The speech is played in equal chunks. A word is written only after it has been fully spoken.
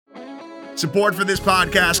Support for this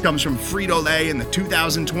podcast comes from Frito-Lay in the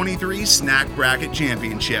 2023 Snack Bracket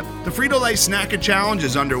Championship. The Frito-Lay Snack It Challenge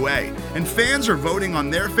is underway, and fans are voting on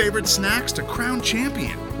their favorite snacks to crown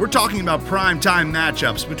champion. We're talking about prime-time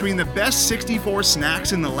matchups between the best 64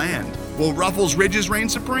 snacks in the land. Will Ruffles Ridges reign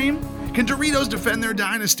supreme? Can Doritos defend their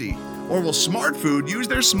dynasty? Or will Smart Food use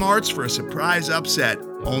their smarts for a surprise upset?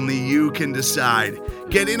 Only you can decide.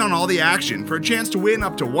 Get in on all the action for a chance to win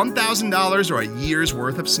up to $1,000 or a year's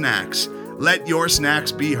worth of snacks. Let your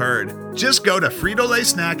snacks be heard. Just go to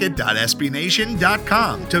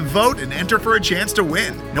fritolaysnacket.sbnation.com to vote and enter for a chance to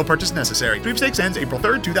win. No purchase necessary. Sweepstakes ends April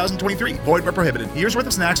 3rd, 2023. Void where prohibited. Year's worth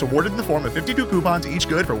of snacks awarded in the form of 52 coupons, each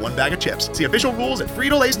good for one bag of chips. See official rules at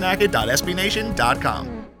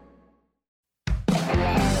fritolaysnacket.sbnation.com.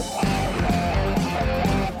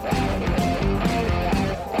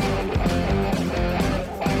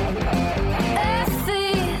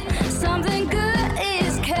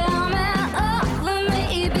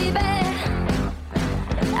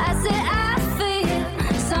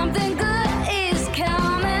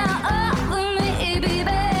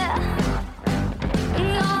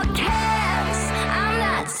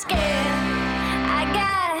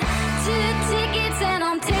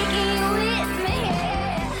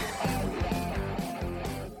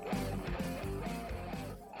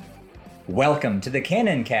 Welcome to the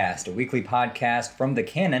Cannon Cast, a weekly podcast from the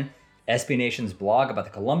Cannon, SB Nation's blog about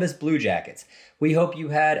the Columbus Blue Jackets. We hope you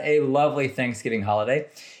had a lovely Thanksgiving holiday.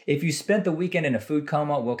 If you spent the weekend in a food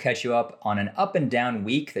coma, we'll catch you up on an up and down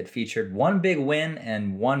week that featured one big win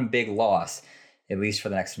and one big loss, at least for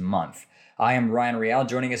the next month. I am Ryan Real.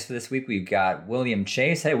 Joining us for this week, we've got William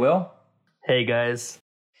Chase. Hey, Will. Hey, guys.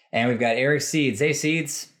 And we've got Eric Seeds. Hey,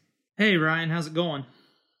 Seeds. Hey, Ryan. How's it going?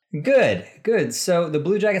 Good. So the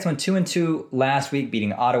Blue Jackets went 2-2 last week,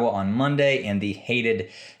 beating Ottawa on Monday and the hated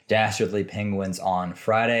Dastardly Penguins on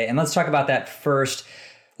Friday. And let's talk about that first.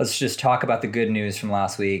 Let's just talk about the good news from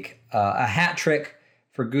last week. A hat trick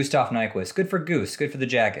for Gustav Nyquist. Good for Goose. Good for the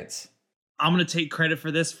Jackets. I'm going to take credit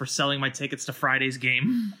for this for selling my tickets to Friday's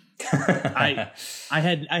game.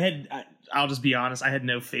 I'll just be honest. I had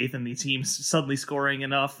no faith in the team suddenly scoring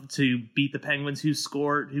enough to beat the Penguins, who've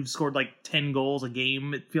scored like 10 goals a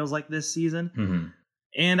game. It feels like this season. Mm-hmm.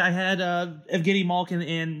 And I had Evgeny Malkin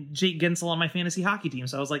and Jake Gensel on my fantasy hockey team.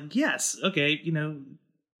 So I was like, yes, okay,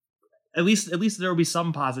 at least there will be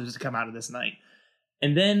some positives to come out of this night.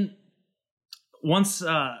 And then once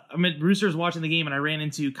I'm at Roosters watching the game, and I ran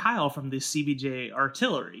into Kyle from the CBJ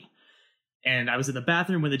Artillery. And I was in the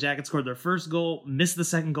bathroom when the Jackets scored their first goal, missed the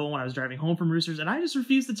second goal when I was driving home from Roosters, and I just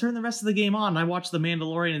refused to turn the rest of the game on. And I watched The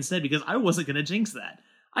Mandalorian instead because I wasn't going to jinx that.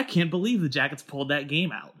 I can't believe the Jackets pulled that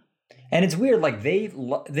game out. And it's weird, like they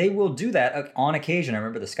will do that on occasion. I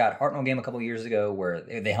remember the Scott Hartnell game a couple of years ago where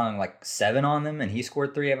they hung like 7 on them and he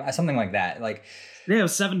scored 3, something like that. Like, yeah, it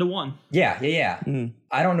was 7-1. Yeah. Mm.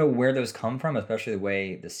 I don't know where those come from, especially the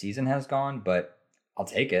way the season has gone, but I'll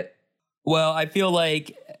take it. Well, I feel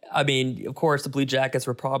like, of course, the Blue Jackets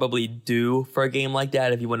were probably due for a game like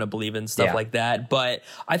that if you want to believe in stuff like that. But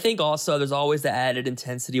I think also there's always the added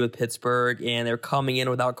intensity with Pittsburgh, and they're coming in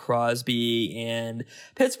without Crosby. And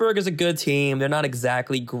Pittsburgh is a good team. They're not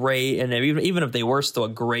exactly great. And even if they were still a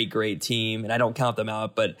great team, and I don't count them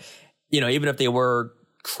out, but, even if they were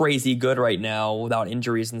crazy good right now without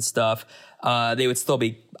injuries and stuff, they would still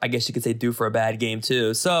be, I guess you could say, due for a bad game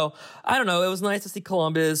too. So I don't know. It was nice to see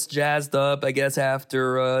Columbus jazzed up, I guess,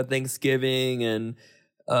 after Thanksgiving, and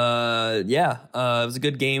it was a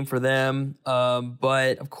good game for them.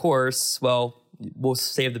 But of course, we'll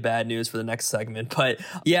save the bad news for the next segment. But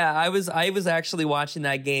yeah, I was actually watching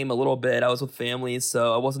that game a little bit. I was with family,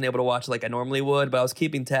 so I wasn't able to watch it like I normally would, but I was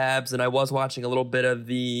keeping tabs, and I was watching a little bit of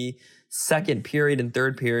the second period and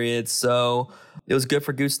third period. So it was good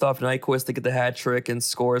for Gustav Nyquist to get the hat trick and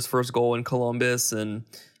score his first goal in Columbus, and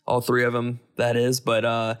all 3 of them, that is. But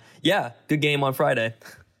good game on Friday.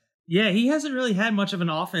 Yeah, he hasn't really had much of an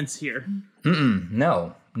offense here.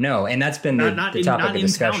 No. And that's been the topic of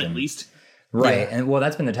discussion. Town, at least. Right. Yeah. And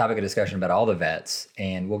that's been the topic of discussion about all the vets,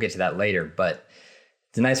 and we'll get to that later. But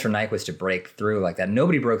it's nice for Nyquist to break through like that.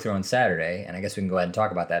 Nobody broke through on Saturday, and I guess we can go ahead and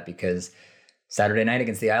talk about that because Saturday night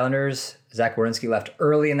against the Islanders, Zach Werenski left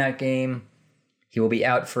early in that game. He will be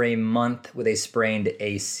out for a month with a sprained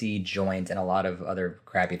AC joint, and a lot of other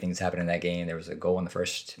crappy things happened in that game. There was a goal in the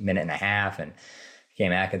first minute and a half, and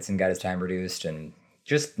Cam Atkinson got his time reduced, and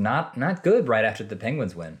just not good right after the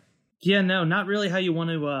Penguins win. Yeah, no, not really how you want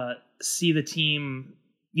to see the team,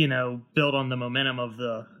 build on the momentum of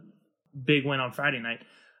the big win on Friday night.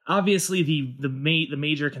 Obviously, the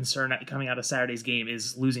major concern coming out of Saturday's game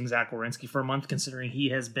is losing Zach Werenski for a month, considering he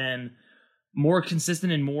has been more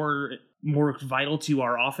consistent and more more vital to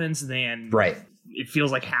our offense than right. It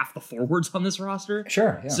feels like half the forwards on this roster.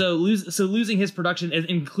 Sure. Yeah. So losing his production,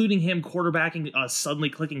 including him quarterbacking a suddenly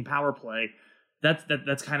clicking power play,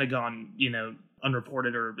 that's kind of gone,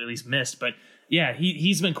 unreported or at least missed. But yeah,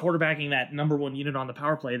 he's been quarterbacking that number one unit on the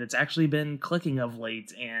power play that's actually been clicking of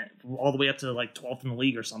late, and all the way up to like 12th in the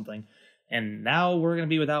league or something. And now we're going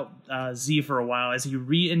to be without Z for a while as he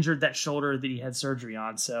re-injured that shoulder that he had surgery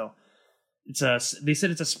on. So they said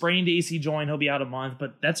it's a sprained AC joint. He'll be out a month,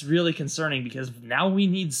 but that's really concerning because now we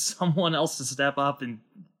need someone else to step up and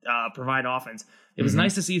provide offense. It was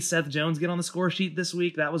nice to see Seth Jones get on the score sheet this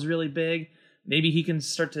week. That was really big. Maybe he can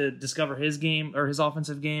start to discover his game or his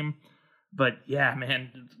offensive game. But yeah,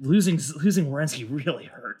 man, losing Werenski really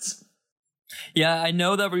hurts. Yeah, I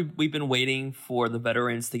know that we've been waiting for the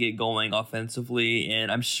veterans to get going offensively,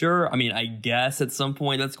 and I'm sure, I guess at some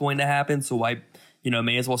point that's going to happen, so I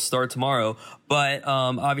may as well start tomorrow. But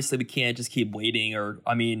obviously we can't just keep waiting,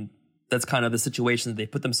 that's kind of the situation that they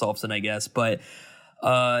put themselves in, I guess. But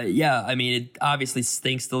it obviously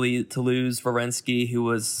stinks to lose Werenski, who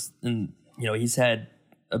was, he's had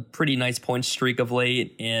a pretty nice point streak of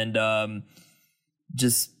late, and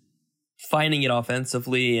just finding it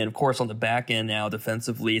offensively, and of course on the back end now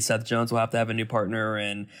defensively, Seth Jones will have to have a new partner,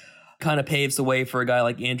 and kind of paves the way for a guy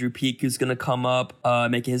like Andrew Peak, who's going to come up,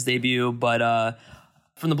 making his debut. But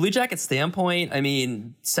from the Blue Jackets standpoint,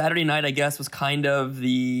 Saturday night, I guess, was kind of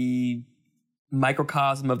the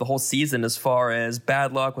microcosm of the whole season as far as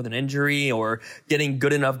bad luck with an injury or getting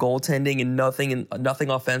good enough goaltending and nothing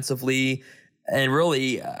offensively. And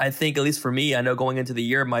really, I think, at least for me, I know going into the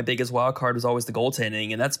year, my biggest wild card was always the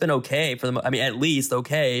goaltending, and that's been okay for them. At least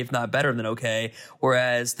okay, if not better than okay.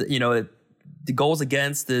 Whereas, the goals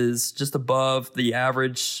against is just above the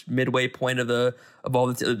average midway point of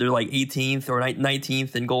all they're like 18th or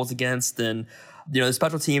 19th in goals against, and the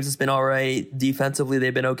special teams has been all right. Defensively,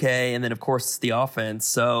 they've been okay, and then of course it's the offense.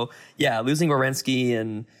 So yeah, losing Werenski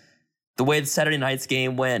and the way the Saturday night's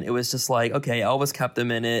game went, it was just like, okay, Elvis kept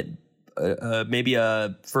them in it. Maybe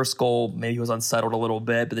a first goal, maybe he was unsettled a little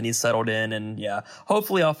bit, but then he settled in, and yeah,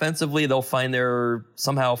 hopefully offensively they'll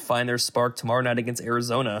somehow find their spark tomorrow night against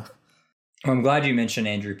Arizona. Well, I'm glad you mentioned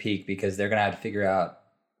Andrew Peak because they're going to have to figure out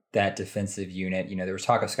that defensive unit. There was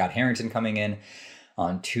talk of Scott Harrington coming in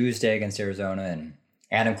on Tuesday against Arizona, and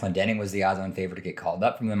Adam Clendenning was the odds-on favorite to get called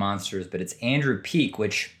up from the Monsters, but it's Andrew Peak,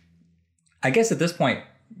 which I guess at this point,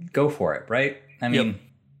 go for it, right? Yep.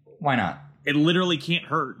 Why not? It literally can't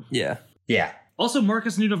hurt. Yeah. Yeah. Also,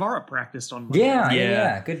 Marcus Nudavara practiced on Monday.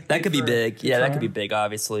 Yeah. Good. That could be big. Yeah, that could be big,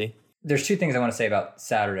 obviously. There's two things I want to say about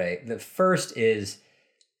Saturday. The first is,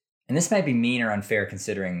 and this might be mean or unfair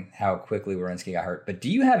considering how quickly Werenski got hurt, but do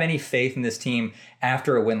you have any faith in this team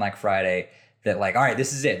after a win like Friday that all right,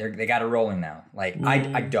 this is it. They got it rolling now?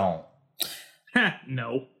 I don't.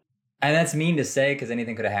 No. And that's mean to say because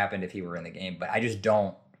anything could have happened if he were in the game, but I just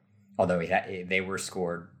don't. Although they were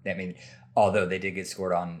scored. Although they did get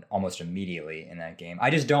scored on almost immediately in that game. I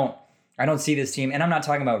don't see this team, and I'm not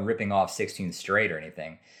talking about ripping off 16 straight or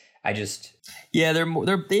anything.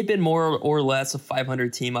 They've been more or less a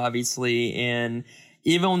 500 team, obviously, and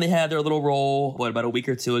even when they had their little roll, about a week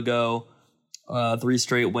or two ago, 3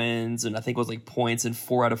 straight wins, and I think it was like points in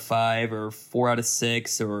 4 out of 5 or 4 out of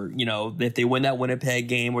 6, or if they win that Winnipeg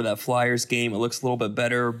game or that Flyers game, it looks a little bit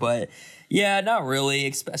better, but. Yeah, not really,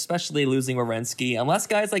 especially losing Werenski. Unless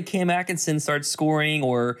guys like Cam Atkinson start scoring,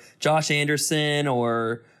 or Josh Anderson,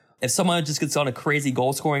 or if someone just gets on a crazy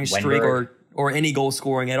goal-scoring streak, or any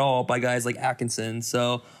goal-scoring at all by guys like Atkinson.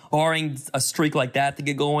 So, barring a streak like that to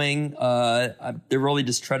get going, they're really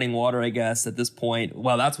just treading water, I guess, at this point.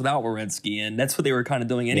 Well, that's without Werenski, and that's what they were kind of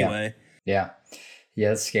doing anyway. Yeah,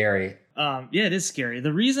 it's scary. It is scary.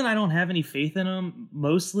 The reason I don't have any faith in them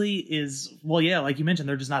mostly is, like you mentioned,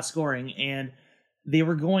 they're just not scoring. And they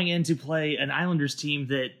were going in to play an Islanders team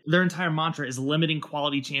that their entire mantra is limiting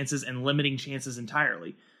quality chances and limiting chances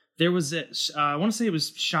entirely. There was, I want to say it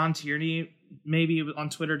was Sean Tierney, maybe on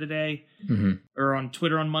Twitter today, or on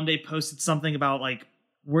Twitter on Monday, posted something about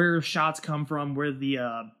where shots come from, where the,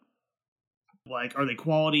 are they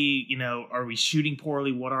quality? Are we shooting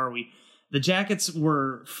poorly? What are we? The Jackets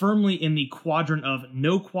were firmly in the quadrant of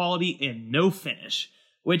no quality and no finish,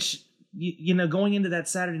 which, going into that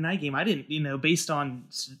Saturday night game, I didn't, based on,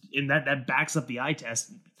 and that backs up the eye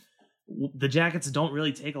test, the Jackets don't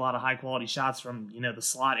really take a lot of high quality shots from, the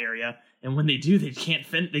slot area. And when they do, they can't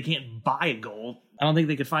buy a goal. I don't think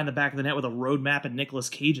they could find the back of the net with a road map and Nicolas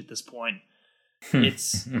Cage at this point.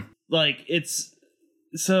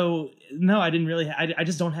 So, no, I didn't really. I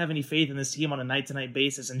just don't have any faith in this team on a night-to-night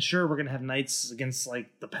basis. And sure, we're going to have nights against,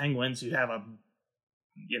 the Penguins, who have a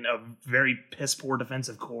very piss poor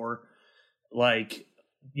defensive core, like,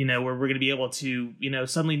 where we're going to be able to,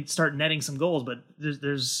 suddenly start netting some goals. But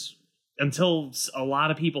there's until a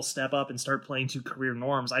lot of people step up and start playing to career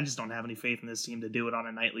norms, I just don't have any faith in this team to do it on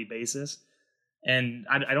a nightly basis. And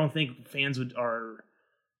I don't think fans are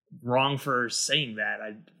wrong for saying that.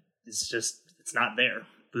 It's not there.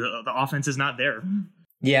 The offense is not there.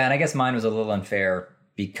 Yeah, and I guess mine was a little unfair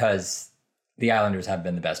because the Islanders have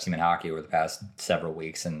been the best team in hockey over the past several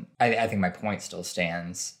weeks, and I think my point still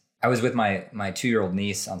stands. I was with my 2-year-old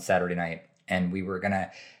niece on Saturday night, and we were going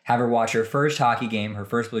to have her watch her first hockey game, her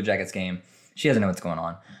first Blue Jackets game. She doesn't know what's going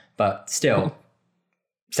on, but still,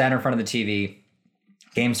 sat in front of the TV,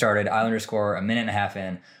 game started, Islanders score a minute and a half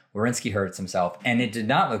in, Werenski hurts himself, and it did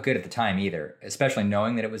not look good at the time either, especially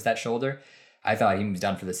knowing that it was that shoulder. I thought he was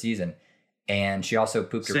done for the season. And she also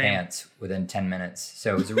pooped her pants within 10 minutes.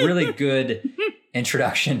 So it was a really good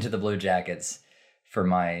introduction to the Blue Jackets for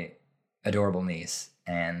my adorable niece.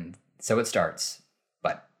 And so it starts.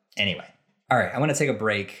 But anyway. All right, I want to take a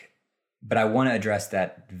break, but I want to address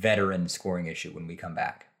that veteran scoring issue when we come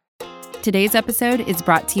back. Today's episode is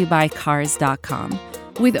brought to you by Cars.com.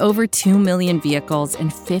 With over 2 million vehicles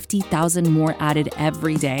and 50,000 more added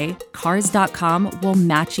every day, Cars.com will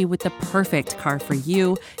match you with the perfect car for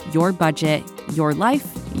you, your budget, your life,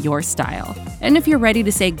 your style. And if you're ready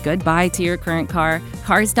to say goodbye to your current car,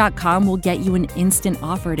 Cars.com will get you an instant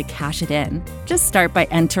offer to cash it in. Just start by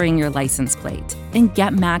entering your license plate and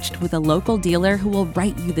get matched with a local dealer who will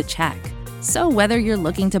write you the check. So whether you're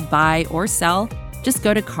looking to buy or sell, just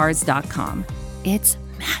go to Cars.com. It's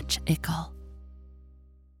magical.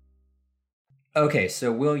 Okay,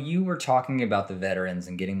 so Will, you were talking about the veterans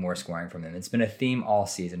and getting more scoring from them. It's been a theme all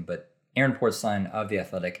season, but Aaron Portzline of The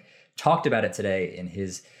Athletic talked about it today in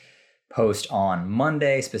his post on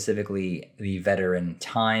Monday, specifically the veteran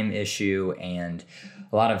time issue. And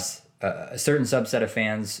a lot of a certain subset of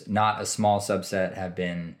fans, not a small subset, have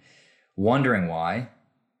been wondering why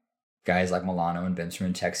guys like Milano and Bimstrom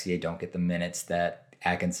and Texier don't get the minutes that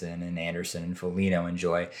Atkinson and Anderson and Foligno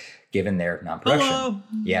enjoy, given their non-production. Hello.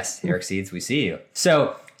 Yes, Eric Seeds, we see you.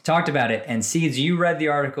 So, talked about it. And Seeds, you read the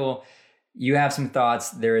article. You have some thoughts.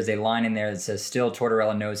 There is a line in there that says, still,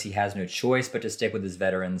 Tortorella knows he has no choice but to stick with his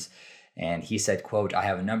veterans. And he said, quote, I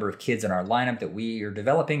have a number of kids in our lineup that we are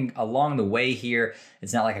developing along the way here.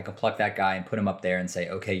 It's not like I can pluck that guy and put him up there and say,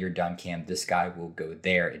 okay, you're done, Cam. This guy will go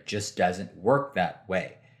there. It just doesn't work that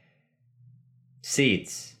way.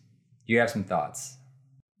 Seeds, you have some thoughts.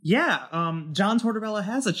 Yeah, John Tortorella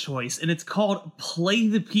has a choice, and it's called play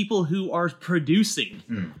the people who are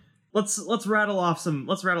producing. Let's rattle off some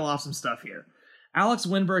stuff here. Alex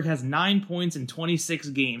Winberg has 9 points in 26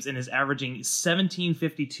 games and is averaging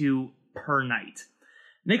 17.52 per night.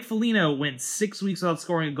 Nick Foligno went 6 weeks without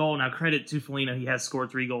scoring a goal. Now, credit to Foligno, he has scored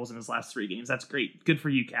 3 goals in his last 3 games. That's great. Good for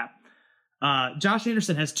you, Cap. Josh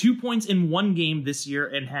Anderson has 2 points in 1 game this year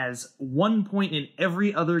and has 1 point in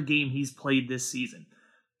every other game he's played this season.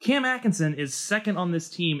 Cam Atkinson is second on this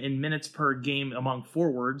team in minutes per game among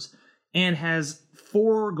forwards and has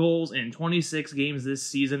 4 goals in 26 games this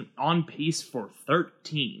season, on pace for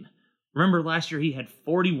 13. Remember, last year he had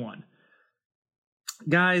 41.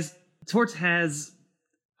 Guys, Torts has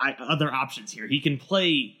other options here. He can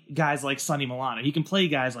play guys like Sonny Milano. He can play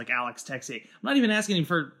guys like Alex Texier. I'm not even asking him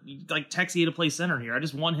for like Texier to play center here. I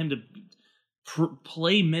just want him to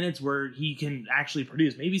play minutes where he can actually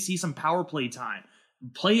produce. Maybe see some power play time.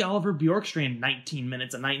 Play Oliver Bjorkstrand 19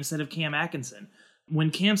 minutes a night instead of Cam Atkinson. When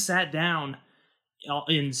Cam sat down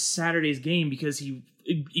in Saturday's game because he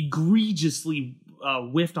egregiously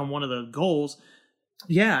whiffed on one of the goals,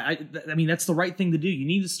 I mean, that's the right thing to do. You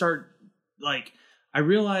need to start, I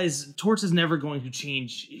realize Torts is never going to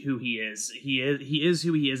change who he is. He is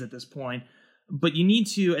who he is at this point. But you need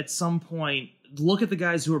to, at some point, look at the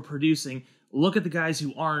guys who are producing, look at the guys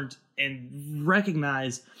who aren't, and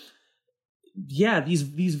recognize,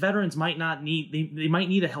 these veterans might not need, they might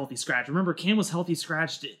need a healthy scratch. Remember, Cam was healthy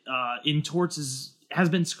scratched has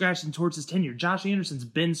been scratched in Torts' tenure. Josh Anderson's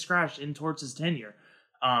been scratched in Torts' tenure.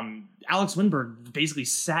 Alex Winberg basically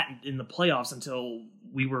sat in the playoffs until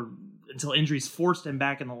injuries forced him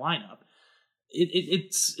back in the lineup.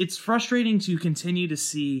 It's frustrating to continue to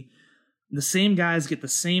see the same guys get the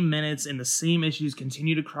same minutes and the same issues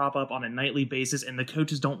continue to crop up on a nightly basis, and the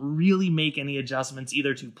coaches don't really make any adjustments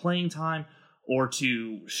either to playing time or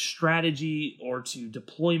to strategy or to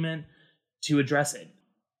deployment to address it.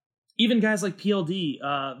 Even guys like PLD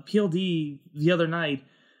the other night,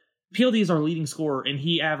 PLD is our leading scorer, and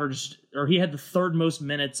he had the third most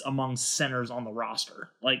minutes among centers on the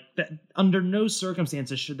roster. Like, that, under no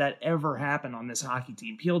circumstances should that ever happen on this hockey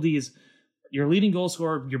team. PLD is your leading goal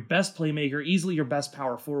scorer, your best playmaker, easily your best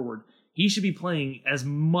power forward. He should be playing as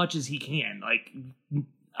much as he can. Like,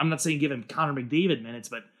 I'm not saying give him Connor McDavid minutes,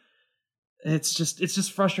 but it's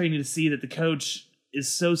just frustrating to see that the coach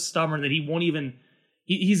is so stubborn that he won't even.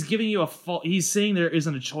 He's giving you he's saying there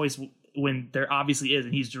isn't a choice when there obviously is,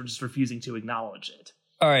 and he's just refusing to acknowledge it.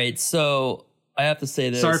 All right, so I have to say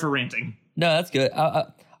this. Sorry for ranting. No, that's good.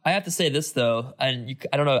 I have to say this though, and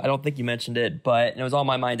I don't know. I don't think you mentioned it, but it was on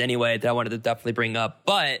my mind anyway that I wanted to definitely bring up.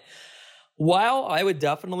 But while I would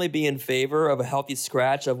definitely be in favor of a healthy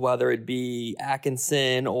scratch of whether it be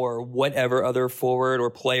Atkinson or whatever other forward or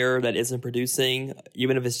player that isn't producing,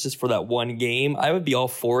 even if it's just for that one game, I would be all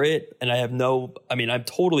for it. And I'm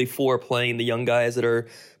totally for playing the young guys that are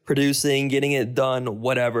producing, getting it done,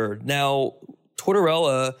 whatever. Now,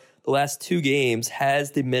 Tortorella, the last 2 games, has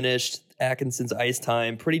diminished Atkinson's ice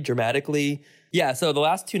time pretty dramatically. Yeah, so the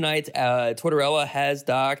last 2 nights, Tortorella has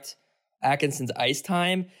docked Atkinson's ice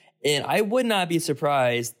time. And I would not be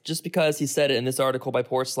surprised, just because he said it in this article by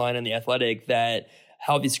Porcelain in The Athletic, that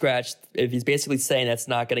healthy scratch, if he's basically saying that's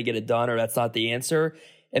not going to get it done or that's not the answer,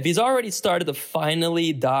 if he's already started to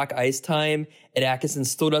finally dock ice time and Atkinson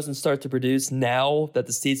still doesn't start to produce now that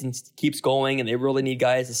the season keeps going and they really need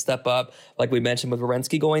guys to step up, like we mentioned with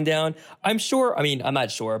Werenski going down, I'm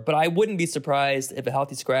not sure, but I wouldn't be surprised if a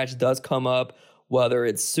healthy scratch does come up, whether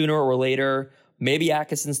it's sooner or later. Maybe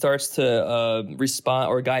Atkinson starts to respond,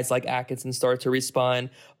 or guys like Atkinson start to respond.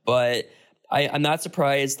 But I'm not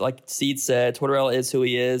surprised. Like Seed said, Tortorella is who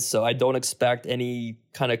he is, so I don't expect any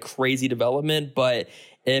kind of crazy development. But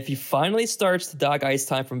if he finally starts to dock ice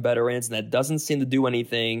time from veterans and that doesn't seem to do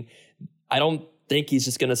anything, I don't think he's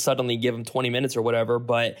just going to suddenly give him 20 minutes or whatever.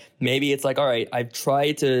 But maybe it's like, all right, I've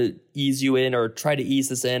tried to ease you in or try to ease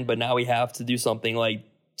this in, but now we have to do something like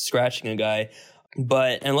scratching a guy.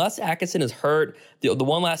 But unless Atkinson is hurt, the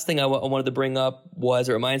one last thing I wanted to bring up was,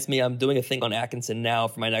 it reminds me, I'm doing a thing on Atkinson now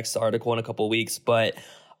for my next article in a couple of weeks, but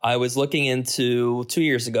I was looking into 2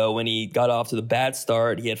 years ago when he got off to the bad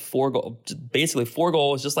start. He had 4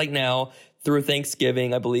 goals, just like now, through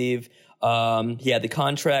Thanksgiving, I believe. He had the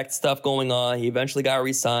contract stuff going on. He eventually got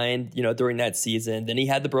re-signed, during that season. Then he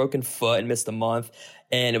had the broken foot and missed a month.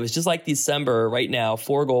 And it was just like December right now,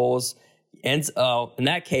 4 goals. And in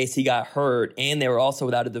that case, he got hurt, and they were also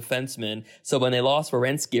without a defenseman. So when they lost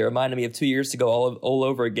Werenski, it reminded me of 2 years ago all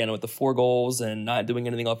over again with the 4 goals and not doing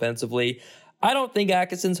anything offensively. I don't think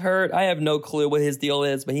Atkinson's hurt. I have no clue what his deal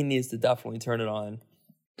is, but he needs to definitely turn it on.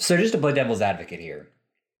 So just to play devil's advocate here,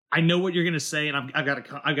 I know what you're going to say, and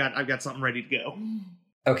I've got something ready to go.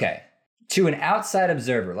 Okay. To an outside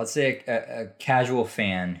observer, let's say a casual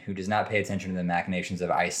fan who does not pay attention to the machinations of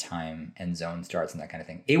ice time and zone starts and that kind of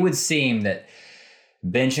thing, it would seem that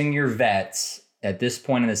benching your vets at this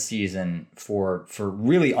point in the season for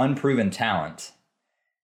really unproven talent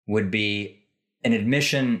would be an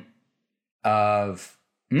admission of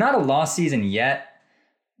not a lost season yet,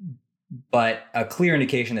 but a clear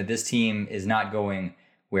indication that this team is not going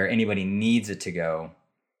where anybody needs it to go.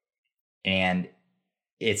 And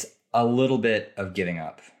it's a little bit of giving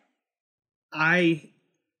up. I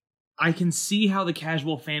can see how the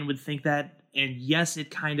casual fan would think that, and yes, it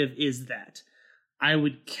kind of is that. I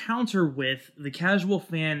would counter with the casual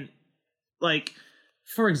fan, like,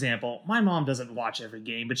 for example, my mom doesn't watch every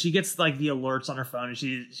game, but she gets like the alerts on her phone, and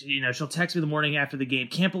she'll text me the morning after the game,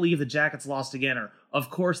 can't believe the Jackets lost again, or of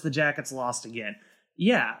course the Jackets lost again.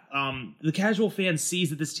 Yeah, the casual fan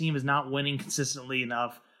sees that this team is not winning consistently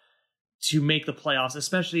enough to make the playoffs,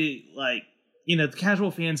 especially the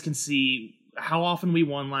casual fans can see how often we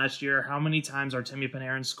won last year, how many times Artemi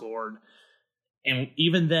Panarin scored. And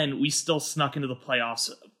even then, we still snuck into the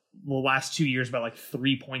playoffs the last 2 years by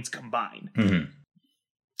 3 points combined. Mm-hmm.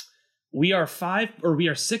 We are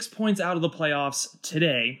 6 points out of the playoffs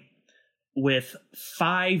today with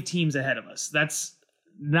 5 teams ahead of us. That's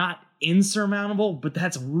not insurmountable, but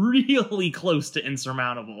that's really close to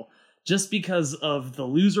insurmountable. Just because of the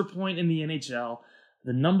loser point in the NHL,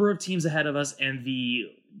 the number of teams ahead of us, and the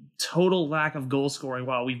total lack of goal scoring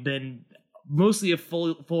while we've been mostly a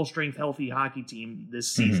full-strength, healthy hockey team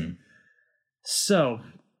this season. Mm-hmm. So,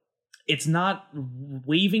 it's not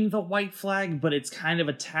waving the white flag, but it's kind of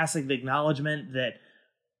a tacit acknowledgement that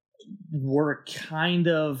we're kind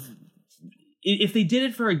of... If they did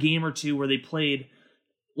it for a game or two where they played...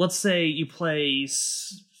 Let's say you play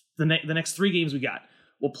the next 3 games we got.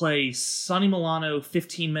 We'll play Sonny Milano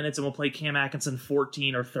 15 minutes, and we'll play Cam Atkinson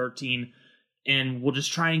 14 or 13, and we'll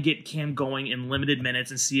just try and get Cam going in limited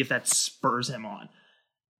minutes and see if that spurs him on.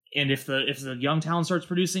 And if the young talent starts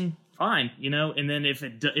producing, fine, And then if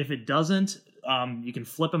it doesn't, you can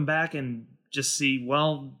flip him back and just see.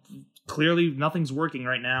 Well, clearly nothing's working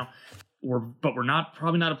right now. We're probably not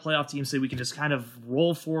a playoff team, so we can just kind of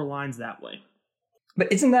roll 4 lines that way.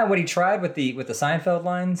 But isn't that what he tried with the Seinfeld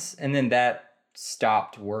lines, and then that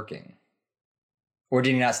stopped working? Or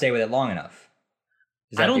did he not stay with it long enough?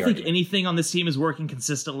 I don't think anything on this team is working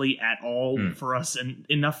consistently at all for us, and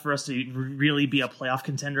enough for us to really be a playoff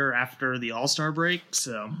contender after the All-Star break.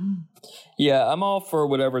 So, yeah, I'm all for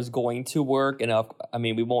whatever's going to work, and I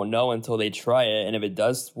mean, we won't know until they try it, and if it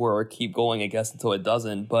does work, keep going, I guess, until it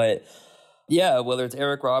doesn't. But yeah, whether it's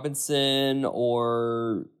Eric Robinson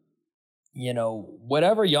or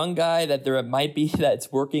whatever young guy that there might be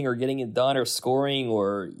that's working or getting it done or scoring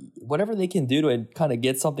or whatever they can do to kind of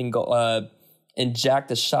get something inject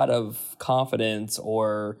a shot of confidence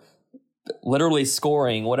or literally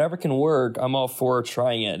scoring, whatever can work, I'm all for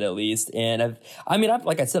trying it at least. And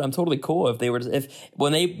like I said, I'm totally cool if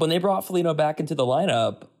when they brought Foligno back into the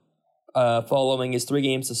lineup following his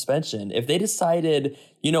 3-game suspension, if they decided,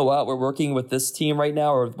 you know what, we're working with this team right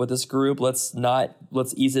now or with this group, let's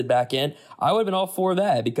ease it back in, I would have been all for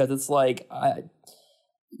that, because it's like,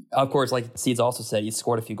 of course, like Seeds also said, he's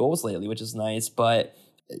scored a few goals lately, which is nice, but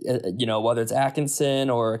whether it's Atkinson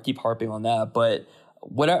or I keep harping on that, but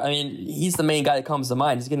whatever, I mean, he's the main guy that comes to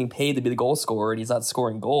mind. He's getting paid to be the goal scorer and he's not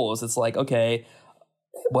scoring goals. It's like, okay,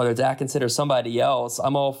 whether it's Atkinson or somebody else,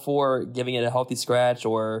 I'm all for giving it a healthy scratch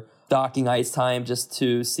or docking ice time just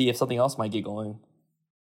to see if something else might get going.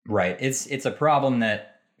 Right. It's a problem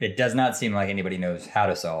that it does not seem like anybody knows how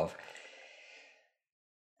to solve.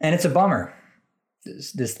 And it's a bummer.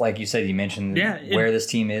 This like you said, you mentioned where this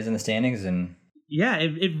team is in the standings, and yeah,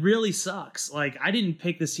 it really sucks. Like, I didn't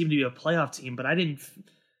pick this team to be a playoff team, but I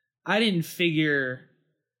didn't figure,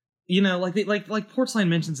 like Portsline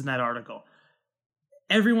mentions in that article,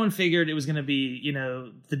 everyone figured it was going to be,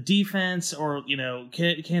 the defense, or,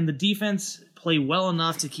 can the defense play well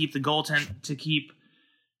enough to keep to keep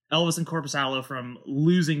Elvis and Korpisalo from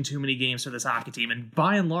losing too many games for this hockey team. And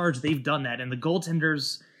by and large, they've done that. And the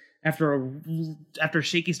goaltenders, after a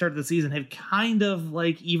shaky start of the season, have kind of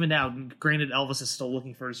like evened out. And granted, Elvis is still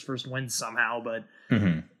looking for his first win somehow, but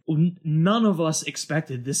none of us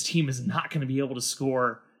expected this team is not going to be able to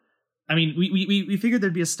score. I mean, we figured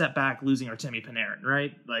there'd be a step back losing Artemi Panarin,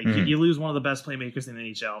 right? Like, you lose one of the best playmakers in the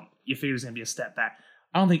NHL, you figure there's going to be a step back.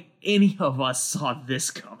 I don't think any of us saw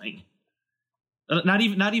this coming. Not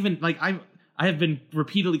even like I have been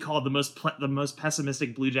repeatedly called the most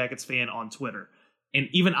pessimistic Blue Jackets fan on Twitter. And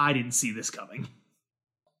even I didn't see this coming.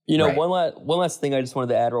 Right. One last thing I just wanted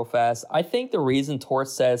to add real fast. I think the reason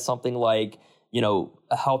Torts says something like, a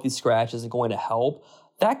healthy scratch isn't going to help,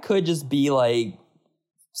 that could just be like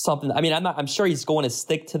something. I mean, I'm sure he's going to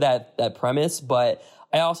stick to that premise, but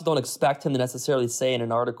I also don't expect him to necessarily say in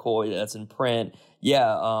an article that's in print,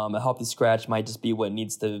 a healthy scratch might just be what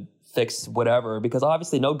needs to fix whatever, because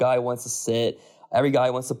obviously no guy wants to sit. Every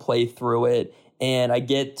guy wants to play through it. And I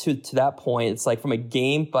get to that point, it's like from a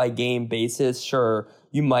game-by-game basis, sure,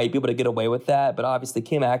 you might be able to get away with that. But obviously,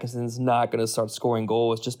 Cam Atkinson's not going to start scoring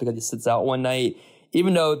goals just because he sits out one night,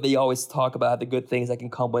 even though they always talk about the good things that can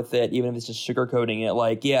come with it, even if it's just sugarcoating it.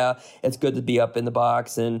 Like, yeah, it's good to be up in the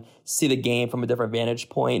box and see the game from a different vantage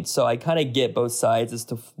point. So I kind of get both sides as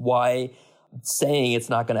to why saying it's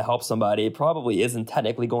not going to help somebody. It probably isn't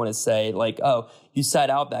technically going to say, like, oh, you sat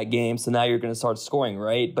out that game, so now you're going to start scoring,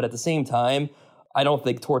 right? But at the same time, I don't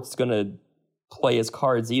think Torts is going to play his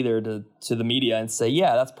cards either to the media and say,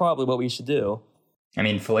 yeah, that's probably what we should do. I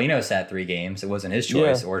mean, Foligno sat 3 games. It wasn't his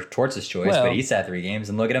choice or Torts' choice, but he sat 3 games,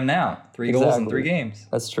 and look at him now. 3 goals in 3 games.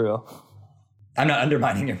 That's true. I'm not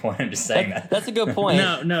undermining your point. I'm just saying that. That's a good point.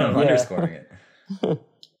 No. I'm underscoring it.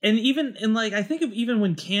 And I think even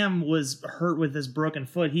when Cam was hurt with his broken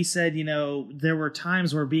foot, he said, there were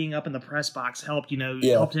times where being up in the press box helped,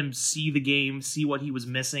 helped him see the game, see what he was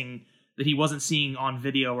missing that he wasn't seeing on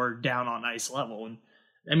video or down on ice level. And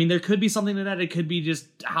I mean, there could be something to that. It could be just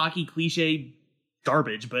hockey cliche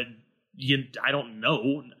garbage, but I don't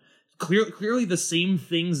know. Clearly the same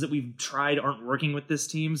things that we've tried aren't working with this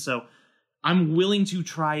team. So I'm willing to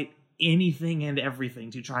try anything and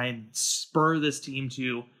everything to try and spur this team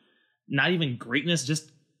to not even greatness,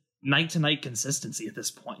 just night to night consistency at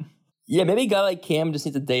this point. Yeah, maybe a guy like Cam just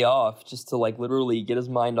needs a day off just to like literally get his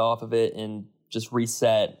mind off of it and just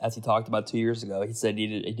reset, as he talked about 2 years ago. He said he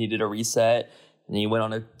needed a reset, and he went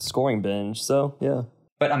on a scoring binge. So, yeah.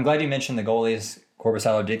 But I'm glad you mentioned the goalies.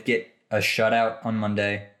 Korpisalo did get a shutout on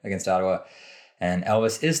Monday against Ottawa, and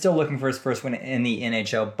Elvis is still looking for his first win in the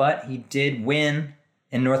NHL, but he did win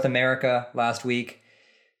in North America last week.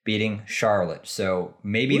 beating Charlotte. So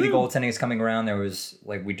maybe the goaltending is coming around. There was,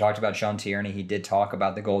 like we talked about Sean Tierney, he did talk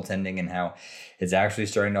about the goaltending and how it's actually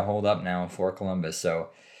starting to hold up now for Columbus. So,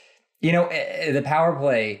 the power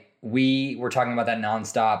play, we were talking about that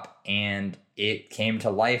nonstop, and it came to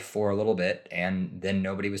life for a little bit, and then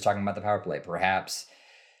nobody was talking about the power play. Perhaps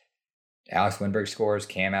Alex Lindbergh scores,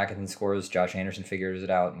 Cam Atkinson scores, Josh Anderson figures it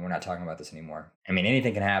out, and we're not talking about this anymore. I mean,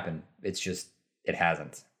 anything can happen. It's just, it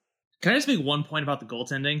hasn't. Can I just make one point about the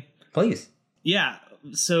goaltending? Please. Yeah.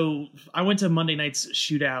 So I went to Monday night's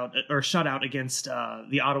shutout against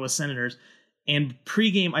the Ottawa Senators, and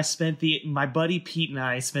pregame my buddy Pete and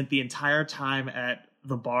I spent the entire time at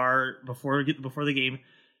the bar before the game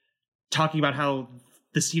talking about how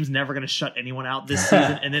this team's never going to shut anyone out this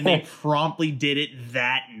season, and then they promptly did it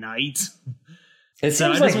that night. It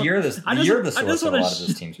seems like you're the source of a lot of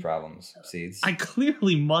this team's problems, Seeds. I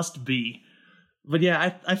clearly must be. But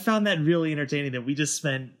yeah, I found that really entertaining that we just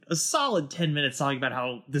spent a solid 10 minutes talking about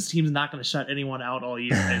how this team's not going to shut anyone out all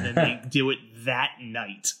year, and then they do it that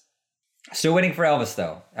night. Still waiting for Elvis,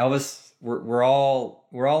 though. Elvis, we're all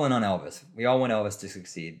in on Elvis. We all want Elvis to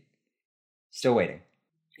succeed. Still waiting.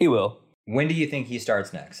 He will. When do you think he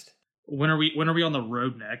starts next? When are we on the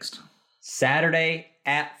road next? Saturday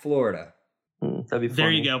at Florida. That'd be funny.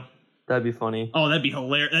 There you go. That'd be funny. Oh, that'd be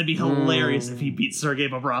hilarious. That'd be hilarious if he beat Sergei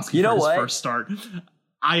Bobrovsky his first start.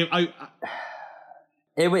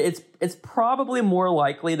 It's probably more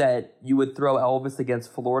likely that you would throw Elvis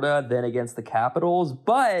against Florida than against the Capitals.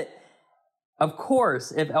 But, of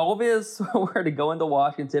course, if Elvis were to go into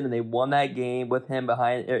Washington and they won that game with him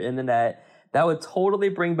behind in the net, that would totally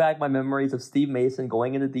bring back my memories of Steve Mason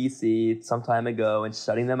going into D.C. some time ago and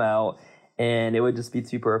shutting them out. And it would just be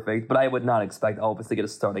too perfect. But I would not expect Elvis to get a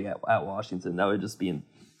start at Washington. That would just be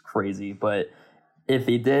crazy. But if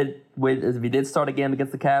he did start a game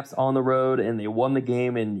against the Caps on the road and they won the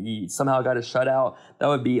game and he somehow got a shutout, that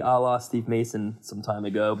would be a la Steve Mason some time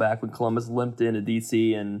ago, back when Columbus limped into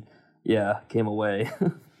D.C. and, came away.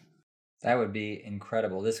 That would be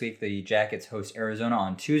incredible. This week, the Jackets host Arizona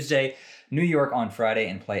on Tuesday, New York on Friday,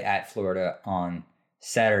 and play at Florida on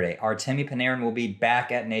Saturday. Artemi Panarin will be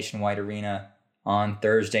back at Nationwide Arena on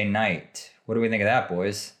Thursday night. What do we think of that,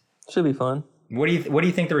 boys? Should be fun. What do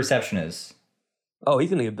you think the reception is? Oh, he's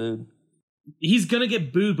gonna get booed. He's gonna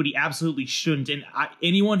get booed, but he absolutely shouldn't. And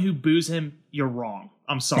anyone who boos him, you're wrong.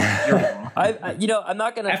 I'm sorry, you're wrong. I'm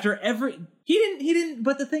not gonna. He didn't.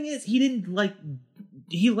 But the thing is, he didn't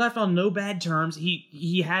He left on no bad terms.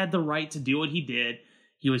 He had the right to do what he did.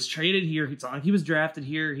 He was traded here. It's not like he was drafted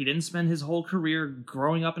here. He didn't spend his whole career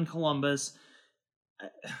growing up in Columbus.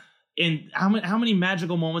 And how many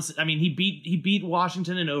magical moments? I mean, he beat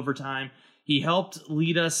Washington in overtime. He helped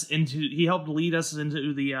lead us into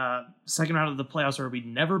the second round of the playoffs where we'd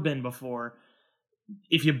never been before.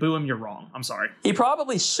 If you boo him, you're wrong. I'm sorry. He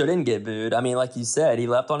probably shouldn't get booed. I mean, like you said, he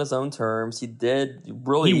left on his own terms. He did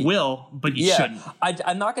really. He will, but he shouldn't.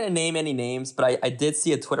 I'm not going to name any names, but I did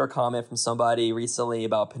see a Twitter comment from somebody recently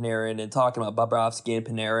about Panarin and talking about Bobrovsky and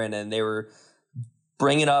Panarin, and they were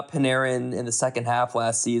bringing up Panarin in the second half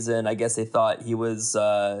last season. I guess they thought he was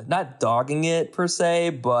not dogging it per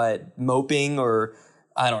se, but moping or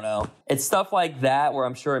I don't know. It's stuff like that where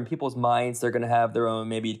I'm sure in people's minds they're going to have their own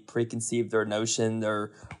maybe preconceived their notion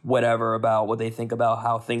or whatever about what they think about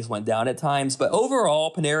how things went down at times. But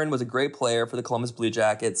overall, Panarin was a great player for the Columbus Blue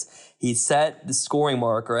Jackets. He set the scoring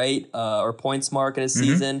mark, right? Or points mark in his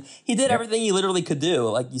season. He did everything he literally could do.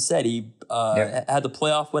 Like you said, he had the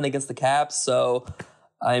playoff win against the Caps. So,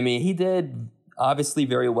 I mean, he did obviously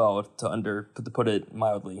very well to put it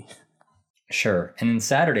mildly. Sure. And then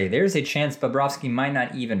Saturday, there's a chance Bobrovsky might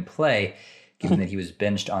not even play, given that he was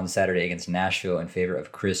benched on Saturday against Nashville in favor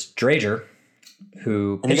of Chris Drager,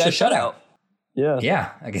 who pitched a shutout.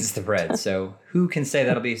 Yeah, against the Reds. So who can say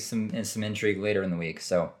that'll be some intrigue later in the week?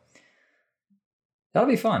 So that'll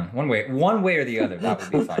be fun. One way or the other, that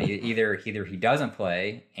would be fun. Either he doesn't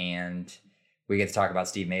play and we get to talk about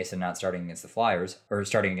Steve Mason not starting against the Flyers or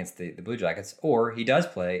starting against the Blue Jackets, or he does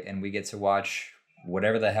play and we get to watch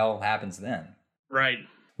whatever the hell happens then. Right.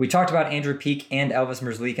 We talked about Andrew Peeke and Elvis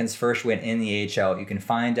Merzlikins' first win in the AHL. You can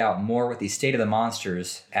find out more with the State of the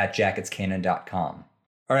Monsters at jacketscanon.com.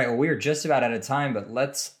 All right, well, we are just about out of time, but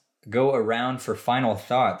let's go around for final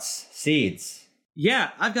thoughts. Seeds.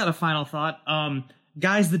 Yeah, I've got a final thought.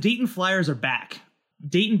 Guys, the Dayton Flyers are back.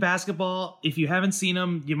 Dayton basketball, if you haven't seen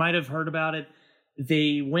them, you might have heard about it.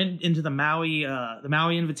 They went into the Maui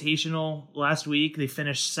Invitational last week. They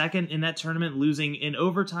finished second in that tournament, losing in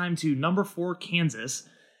overtime to number 4 Kansas.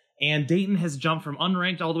 And Dayton has jumped from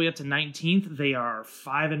unranked all the way up to 19th. They are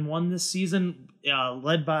 5-1 this season,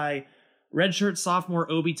 led by redshirt sophomore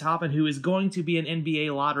Obi Toppin, who is going to be an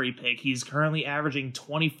NBA lottery pick. He's currently averaging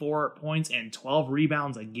 24 points and 12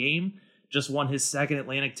 rebounds a game. Just won his second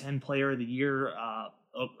Atlantic 10 Player of the Year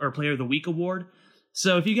or Player of the Week award.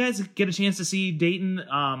 So if you guys get a chance to see Dayton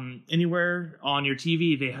anywhere on your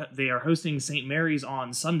TV, they are hosting St. Mary's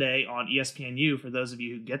on Sunday on ESPNU. For those of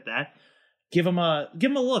you who get that, give them a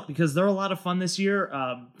look, because they're a lot of fun this year.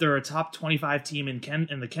 They're a top 25 team in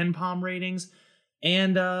the KenPom ratings,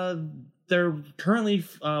 and they're currently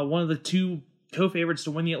one of the two co-favorites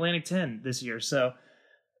to win the Atlantic 10 this year. So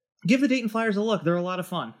give the Dayton Flyers a look. They're a lot of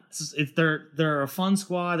fun. They're a fun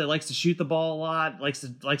squad that likes to shoot the ball a lot, likes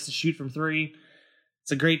to shoot from three.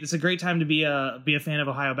 It's a great time to be a fan of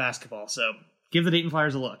Ohio basketball. So give the Dayton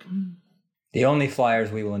Flyers a look. The only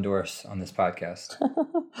Flyers we will endorse on this podcast.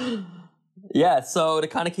 Yeah, so to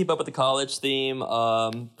kind of keep up with the college theme,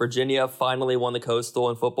 Virginia finally won the Coastal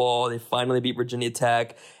in football. They finally beat Virginia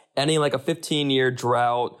Tech, ending like a 15-year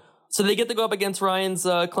drought. So they get to go up against Ryan's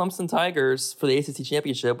Clemson Tigers for the ACC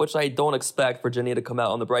championship, which I don't expect Virginia to come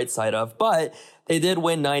out on the bright side of. But they did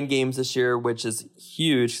win 9 games this year, which is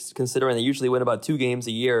huge considering they usually win about 2 games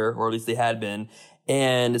a year, or at least they had been.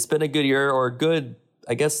 And it's been a good year, or good,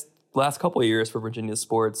 I guess, last couple of years for Virginia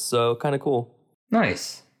sports. So kind of cool.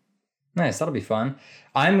 Nice. That'll be fun.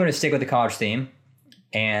 I'm going to stick with the college theme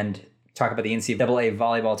and talk about the NCAA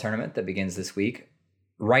volleyball tournament that begins this week.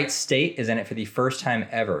 Wright State is in it for the first time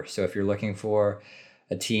ever. So if you're looking for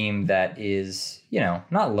a team that is,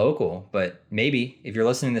 not local, but maybe if you're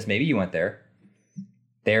listening to this, maybe you went there.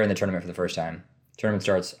 They're in the tournament for the first time. Tournament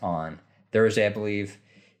starts on Thursday, I believe.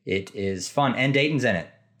 It is fun. And Dayton's in it.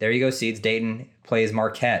 There you go, Seeds. Dayton plays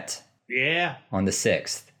Marquette. Yeah. On the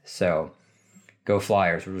 6th. So go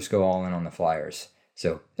Flyers. We'll just go all in on the Flyers.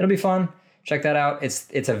 So it'll be fun. Check that out.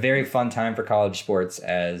 It's a very fun time for college sports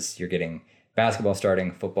as you're getting basketball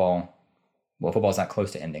starting, football. Well, football's not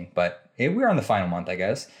close to ending, but we're on the final month, I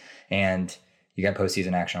guess. And you got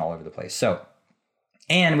postseason action all over the place. So,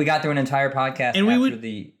 and we got through an entire podcast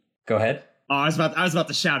and Go ahead. Oh, I was about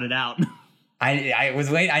to shout it out. I was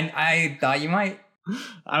waiting. I thought you might.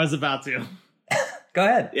 I was about to. Go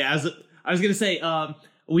ahead. Yeah, I was gonna say,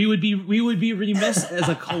 we would be remiss as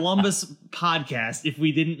a Columbus podcast if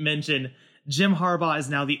we didn't mention Jim Harbaugh is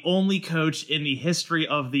now the only coach in the history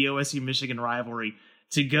of the OSU-Michigan rivalry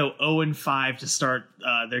to go 0-5 to start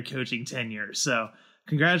their coaching tenure. So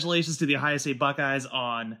congratulations to the Ohio State Buckeyes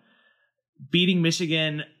on beating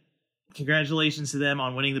Michigan. Congratulations to them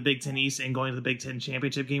on winning the Big Ten East and going to the Big Ten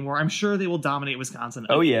championship game, where I'm sure they will dominate Wisconsin.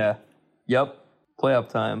 Oh, yeah. Yep. Playoff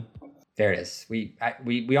time. There it is. We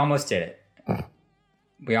almost did it.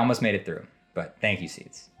 We almost made it through, but thank you,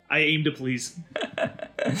 Seeds. I aim to please.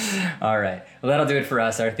 All right. Well, that'll do it for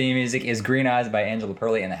us. Our theme music is Green Eyes by Angela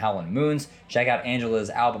Perley and the Howlin' Moons. Check out Angela's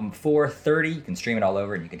album 430. You can stream it all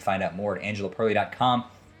over, and you can find out more at angelaperley.com.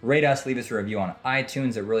 Rate us, leave us a review on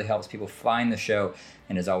iTunes. It really helps people find the show.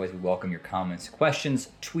 And as always, we welcome your comments, questions.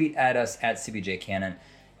 Tweet at us at CBJCannon.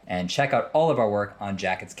 And check out all of our work on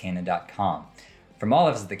jacketscannon.com. From all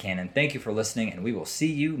of us at the Cannon, thank you for listening, and we will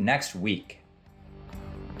see you next week.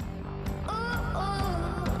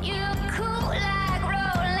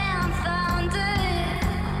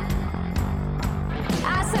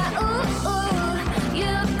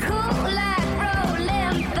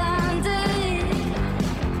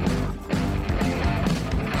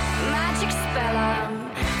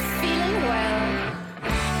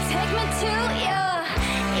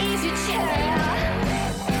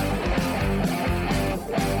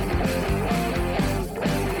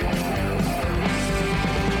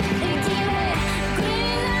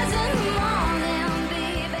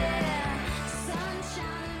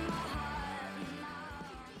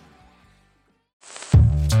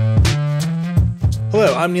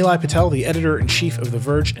 Hello, I'm Nilay Patel, the editor-in-chief of The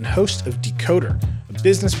Verge and host of Decoder, a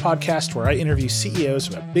business podcast where I interview CEOs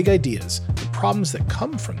about big ideas, the problems that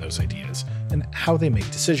come from those ideas, and how they make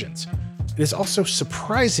decisions. It is also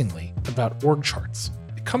surprisingly about org charts.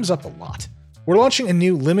 It comes up a lot. We're launching a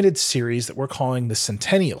new limited series that we're calling the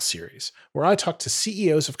Centennial Series, where I talk to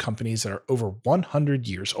CEOs of companies that are over 100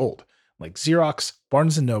 years old, like Xerox,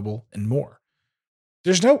 Barnes & Noble, and more.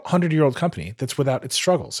 There's no 100-year-old company that's without its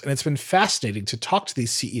struggles, and it's been fascinating to talk to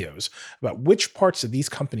these CEOs about which parts of these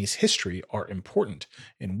companies' history are important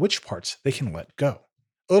and which parts they can let go.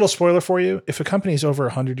 A little spoiler for you, if a company is over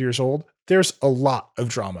 100 years old, there's a lot of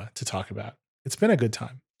drama to talk about. It's been a good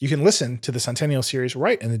time. You can listen to the Centennial Series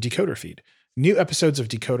right in the Decoder feed. New episodes of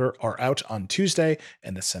Decoder are out on Tuesday,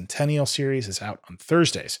 and the Centennial Series is out on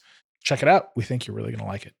Thursdays. Check it out. We think you're really going to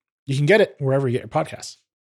like it. You can get it wherever you get your podcasts.